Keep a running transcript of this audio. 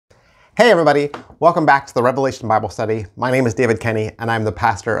Hey everybody, welcome back to the Revelation Bible Study. My name is David Kenney and I'm the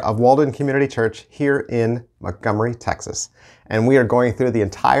pastor of Walden Community Church here in Montgomery, Texas. And we are going through the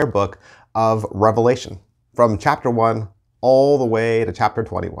entire book of Revelation from chapter 1 all the way to chapter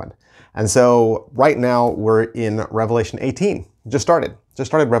 21. And so right now we're in Revelation 18. Just started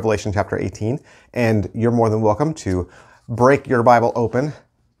Revelation chapter 18, and you're more than welcome to break your Bible open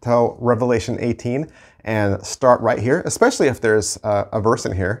to Revelation 18 and start right here, especially if there's a verse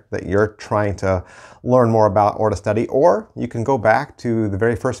in here that you're trying to learn more about or to study, or you can go back to the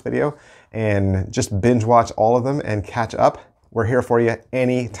very first video and just binge watch all of them and catch up. We're here for you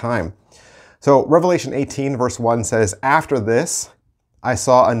anytime. So Revelation 18 verse 1 says, "After this, I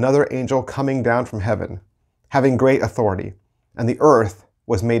saw another angel coming down from heaven, having great authority, and the earth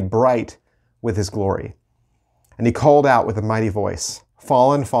was made bright with his glory. And he called out with a mighty voice,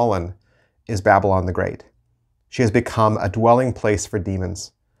 'Fallen, fallen is Babylon the Great. She has become a dwelling place for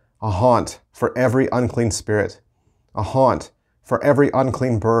demons, a haunt for every unclean spirit, a haunt for every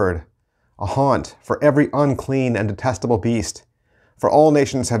unclean bird, a haunt for every unclean and detestable beast. For all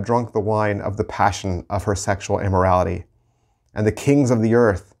nations have drunk the wine of the passion of her sexual immorality. And the kings of the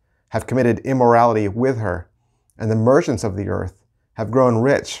earth have committed immorality with her, and the merchants of the earth have grown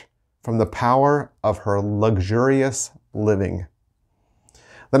rich from the power of her luxurious living.'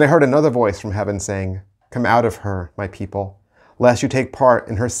 Then I heard another voice from heaven saying, 'Come out of her, my people, lest you take part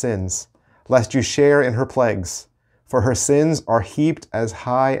in her sins, lest you share in her plagues. For her sins are heaped as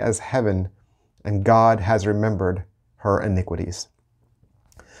high as heaven, and God has remembered her iniquities.'"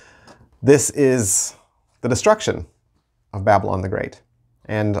 This is the destruction of Babylon the Great.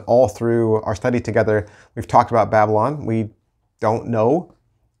 And all through our study together, we've talked about Babylon. We don't know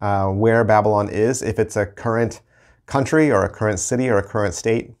where Babylon is, if it's a current country or a current city or a current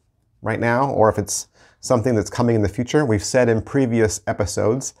state right now, or if it's something that's coming in the future. We've said in previous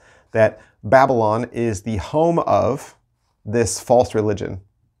episodes that Babylon is the home of this false religion,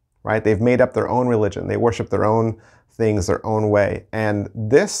 right? They've made up their own religion. They worship their own things their own way. And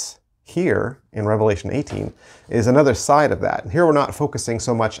this here in Revelation 18 is another side of that. And here we're not focusing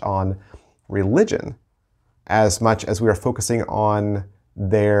so much on religion as much as we are focusing on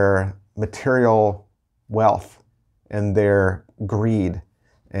their material wealth and their greed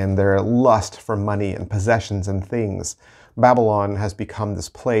and their lust for money and possessions and things. Babylon has become this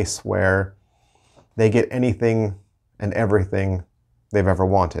place where they get anything and everything they've ever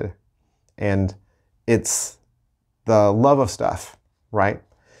wanted. And it's the love of stuff, right?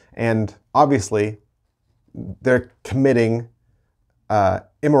 And obviously, they're committing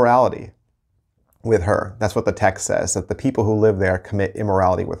immorality with her. That's what the text says, that the people who live there commit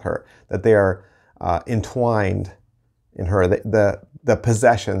immorality with her, that they are entwined in her. The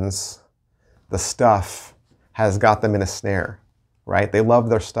possessions, the stuff has got them in a snare, right? They love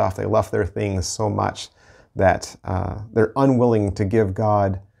their stuff, they love their things so much that they're unwilling to give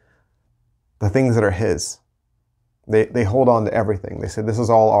God the things that are his. They hold on to everything. They say, this is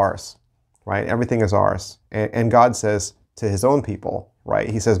all ours, right? Everything is ours. And God says to his own people, right?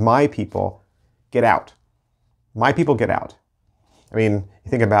 He says, my people, get out. My people, get out. I mean, you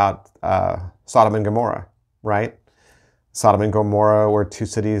think about Sodom and Gomorrah, right? Sodom and Gomorrah were two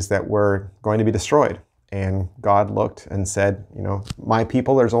cities that were going to be destroyed. And God looked and said, you know, my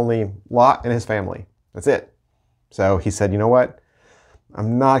people, there's only Lot and his family. That's it. So he said, you know what?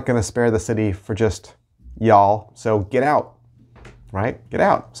 I'm not going to spare the city for just y'all. So get out, right? Get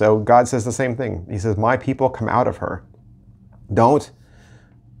out. So God says the same thing. He says, my people, come out of her. Don't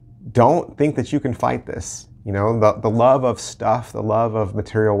think that you can fight this. You know, the love of stuff, the love of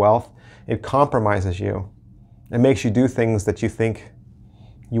material wealth, it compromises you. It makes you do things that you think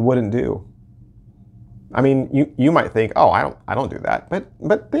you wouldn't do. I mean, you might think, oh, I don't do that.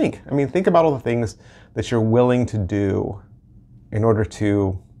 But think. I mean, think about all the things that you're willing to do in order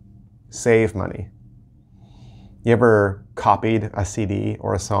to save money. You ever copied a CD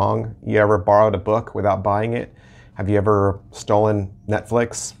or a song? You ever borrowed a book without buying it? Have you ever stolen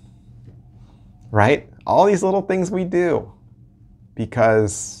Netflix? Right? All these little things we do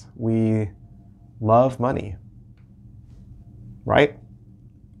because we love money. Right?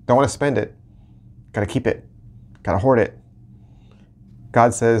 Don't want to spend it. Got to keep it. Got to hoard it.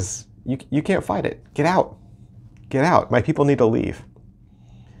 God says, you can't fight it. Get out. Get out. My people need to leave.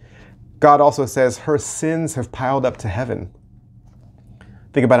 God also says her sins have piled up to heaven.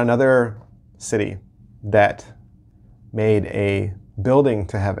 Think about another city that made a building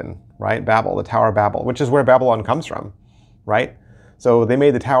to heaven, right? Babel, the Tower of Babel, which is where Babylon comes from, right? So they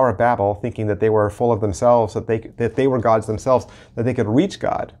made the Tower of Babel thinking that they were full of themselves, that they were gods themselves, that they could reach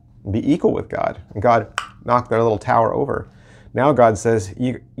God and be equal with God. And God knocked their little tower over. Now God says,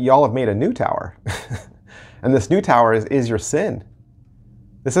 y'all have made a new tower. And this new tower is your sin.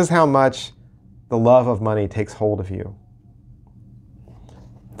 This is how much the love of money takes hold of you.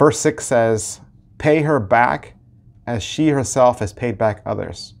 Verse 6 says, pay her back as she herself has paid back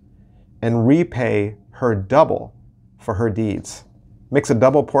others, and repay her double for her deeds. Mix a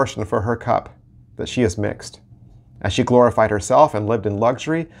double portion for her cup that she has mixed. As she glorified herself and lived in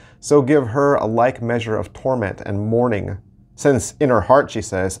luxury, so give her a like measure of torment and mourning. Since in her heart she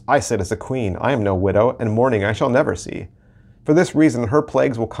says, I sit as a queen, I am no widow, and mourning I shall never see. For this reason her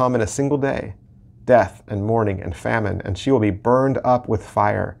plagues will come in a single day, death and mourning and famine, and she will be burned up with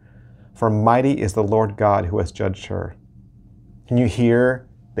fire. For mighty is the Lord God who has judged her. Can you hear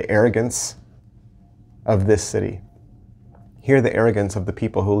the arrogance of this city? Hear the arrogance of the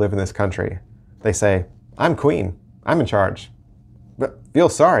people who live in this country. They say, I'm queen, I'm in charge. But feel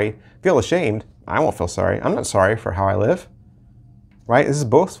sorry, feel ashamed. I won't feel sorry. I'm not sorry for how I live. Right? This is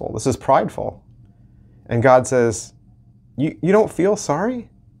boastful. This is prideful. And God says, you don't feel sorry?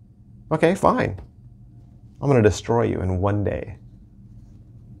 Okay, fine. I'm going to destroy you in one day.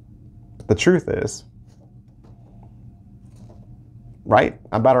 But the truth is, right,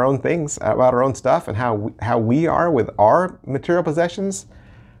 about our own things, about our own stuff, and how we are with our material possessions,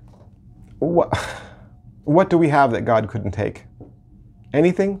 what do we have that God couldn't take?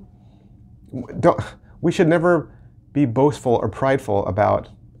 Anything? We should never be boastful or prideful about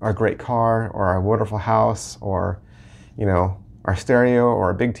our great car or our wonderful house or, our stereo or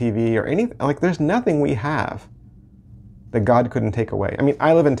a big TV or anything. Like, there's nothing we have that God couldn't take away. I mean,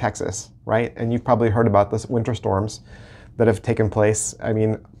 I live in Texas, right? And you've probably heard about the winter storms that have taken place. I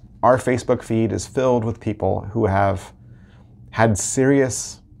mean, our Facebook feed is filled with people who have had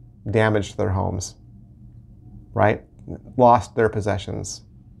serious damage to their homes, right? Lost their possessions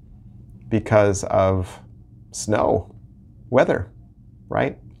because of snow, weather,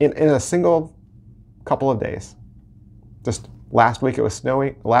 right? In a single couple of days. Just last week it was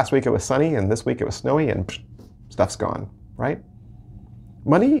snowy, last week it was sunny, and this week it was snowy, and stuff's gone, right?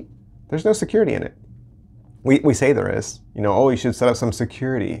 Money, there's no security in it. We say there is, oh, you should set up some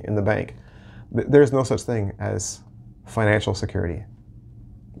security in the bank. There's no such thing as financial security.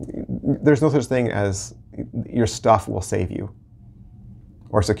 There's no such thing as your stuff will save you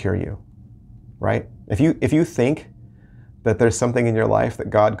or secure you, right? If you think that there's something in your life that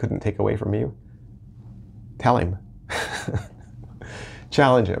God couldn't take away from you, tell him.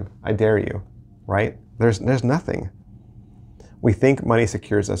 Challenge him. I dare you, right? There's nothing. We think money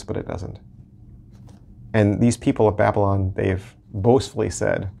secures us, but it doesn't. And these people of Babylon, they've boastfully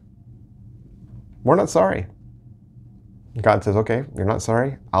said, we're not sorry. God says, okay, you're not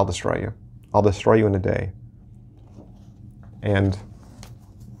sorry? I'll destroy you. I'll destroy you in a day. And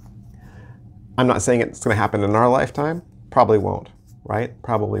I'm not saying it's going to happen in our lifetime. Probably won't, right?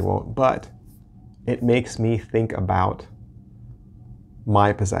 Probably won't. But it makes me think about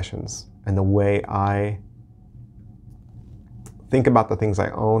my possessions and the way I think about the things I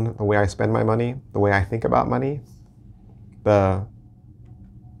own, the way I spend my money, the way I think about money, the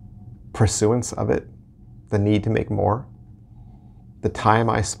pursuance of it, the need to make more, the time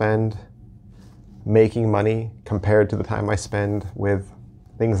I spend making money compared to the time I spend with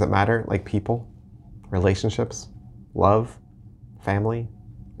things that matter, like people, relationships, love, family,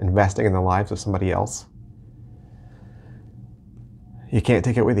 investing in the lives of somebody else. You can't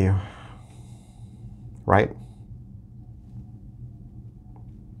take it with you, right?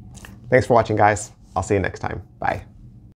 Thanks for watching, guys. I'll see you next time. Bye.